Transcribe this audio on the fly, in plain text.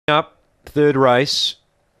Up, third race.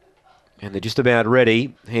 And they're just about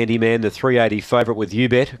ready. Handyman, the 380 favourite with You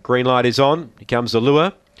Bet. Green light is on. Here comes the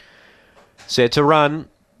lure. Set to run.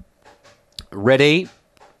 Ready.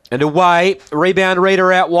 And away. Rebound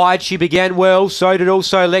Reader out wide. She began well. So did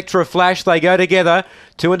also Electra Flash. They go together.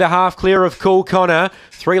 2.5 clear of Cool Connor.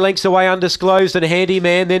 3 lengths away Undisclosed and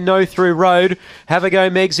Handyman. Then No Through Road. Have a Go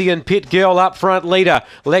Megsy and Pit Girl up front leader.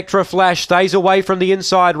 Electra Flash stays away from the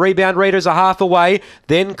inside. Rebound Reader's a half away.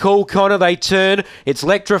 Then Cool Connor. They turn. It's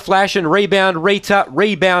Electra Flash and Rebound Rita.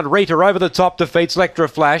 Rebound Rita over the top defeats Electra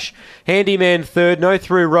Flash. Handyman third. No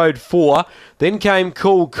Through Road 4. Then came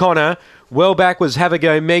Cool Connor. Well back was Have a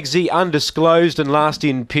Go Megsy, Undisclosed, and last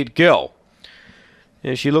in Pit Girl.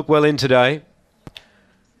 Yeah, she looked well in today.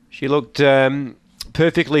 She looked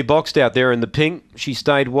perfectly boxed out there in the pink. She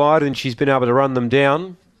stayed wide and she's been able to run them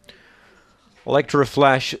down. Electra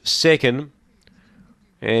Flash second.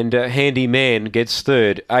 And Handyman gets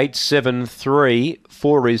third. 8, 7, 3.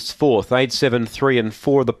 4 is fourth. 8, 7, 3 and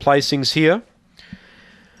 4 are the placings here.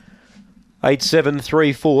 8, 7,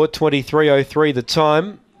 3, 4. 23.03 the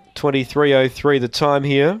time. 23.03 the time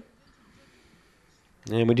here.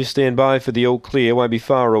 And we just stand by for the all clear. Won't be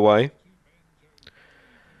far away.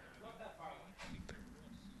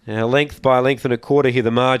 Now, length by a length and a quarter here,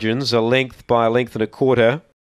 the margins. A length by a length and a quarter.